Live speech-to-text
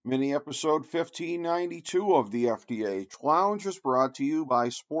Mini episode 1592 of the FDH Lounge is brought to you by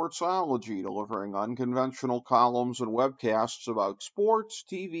Sportsology, delivering unconventional columns and webcasts about sports,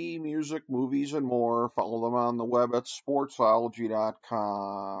 TV, music, movies, and more. Follow them on the web at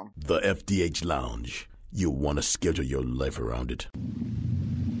sportsology.com. The FDH Lounge. You'll want to schedule your life around it.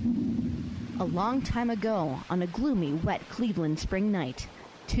 A long time ago, on a gloomy, wet Cleveland spring night,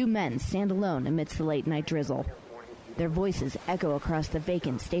 two men stand alone amidst the late-night drizzle. Their voices echo across the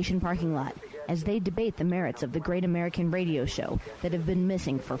vacant station parking lot as they debate the merits of the great American radio show that have been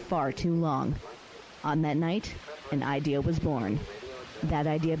missing for far too long. On that night, an idea was born. That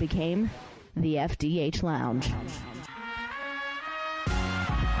idea became the FDH Lounge.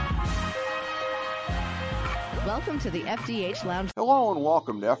 Welcome to the FDH Lounge. Hello and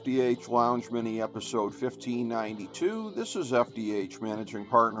welcome to FDH Lounge Mini Episode 1592. This is FDH Managing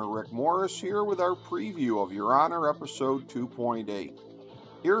Partner Rick Morris here with our preview of Your Honor Episode 2.8.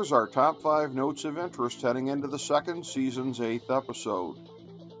 Here's our top 5 notes of interest heading into the second season's 8th episode.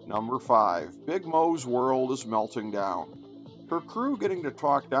 Number 5. Big Mo's world is melting down. Her crew getting to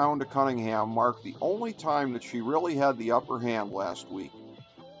talk down to Cunningham marked the only time that she really had the upper hand last week.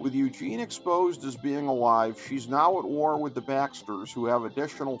 With Eugene exposed as being alive, she's now at war with the Baxters, who have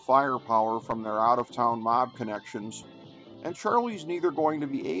additional firepower from their out-of-town mob connections, and Charlie's neither going to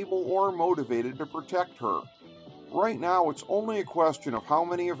be able or motivated to protect her. Right now, it's only a question of how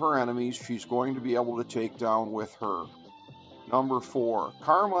many of her enemies she's going to be able to take down with her. Number 4.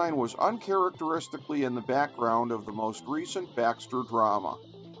 Carmine was uncharacteristically in the background of the most recent Baxter drama.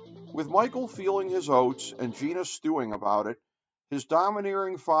 With Michael feeling his oats and Gina stewing about it, his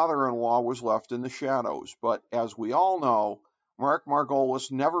domineering father-in-law was left in the shadows, but as we all know, Mark Margolis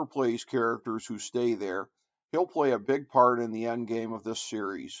never plays characters who stay there. He'll play a big part in the endgame of this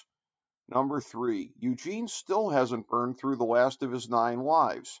series. Number 3. Eugene still hasn't burned through the last of his 9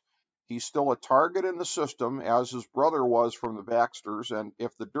 lives. He's still a target in the system, as his brother was from the Baxters, and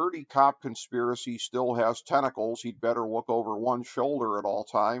if the dirty cop conspiracy still has tentacles, he'd better look over one shoulder at all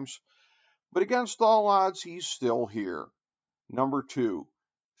times. But against all odds, he's still here. Number 2.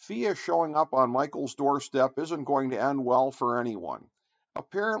 Fia showing up on Michael's doorstep isn't going to end well for anyone.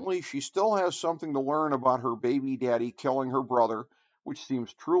 Apparently, she still has something to learn about her baby daddy killing her brother, which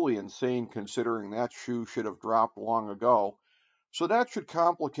seems truly insane considering that shoe should have dropped long ago. So that should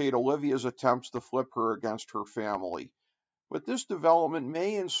complicate Olivia's attempts to flip her against her family. But this development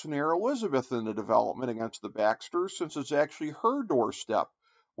may ensnare Elizabeth in the development against the Baxters, since it's actually her doorstep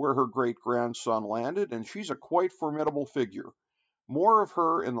where her great-grandson landed, and she's a quite formidable figure. More of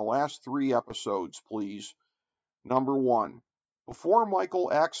her in the last 3 episodes, please. Number 1. Before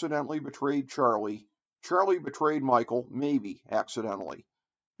Michael accidentally betrayed Charlie, Charlie betrayed Michael, maybe accidentally.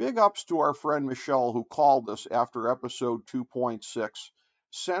 Big ups to our friend Michelle, who called us after episode 2.6,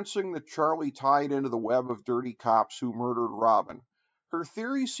 sensing that Charlie tied into the web of dirty cops who murdered Robin. Her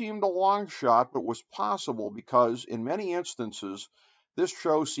theory seemed a long shot, but was possible because, in many instances, this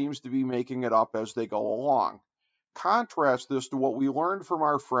show seems to be making it up as they go along. Contrast this to what we learned from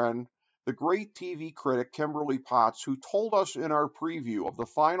our friend, the great TV critic Kimberly Potts, who told us in our preview of the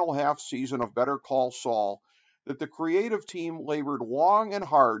final half season of Better Call Saul that the creative team labored long and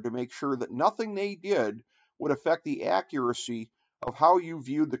hard to make sure that nothing they did would affect the accuracy of how you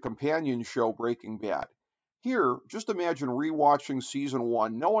viewed the companion show Breaking Bad. Here, just imagine rewatching season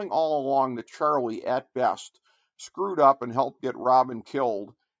 1, knowing all along that Charlie, at best, screwed up and helped get Robin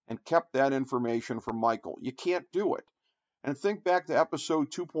killed, and kept that information from Michael. You can't do it. And think back to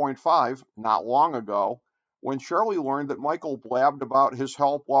episode 2.5, not long ago, when Charlie learned that Michael blabbed about his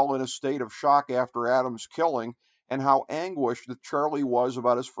help while in a state of shock after Adam's killing, and how anguished that Charlie was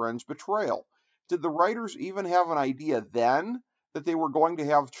about his friend's betrayal. Did the writers even have an idea then that they were going to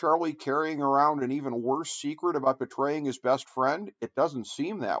have Charlie carrying around an even worse secret about betraying his best friend? It doesn't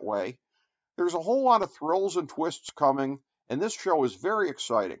seem that way. There's a whole lot of thrills and twists coming, and this show is very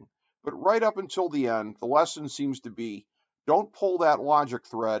exciting. But right up until the end, the lesson seems to be, don't pull that logic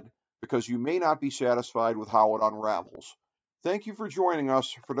thread, because you may not be satisfied with how it unravels. Thank you for joining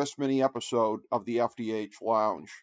us for this mini episode of the FDH Lounge.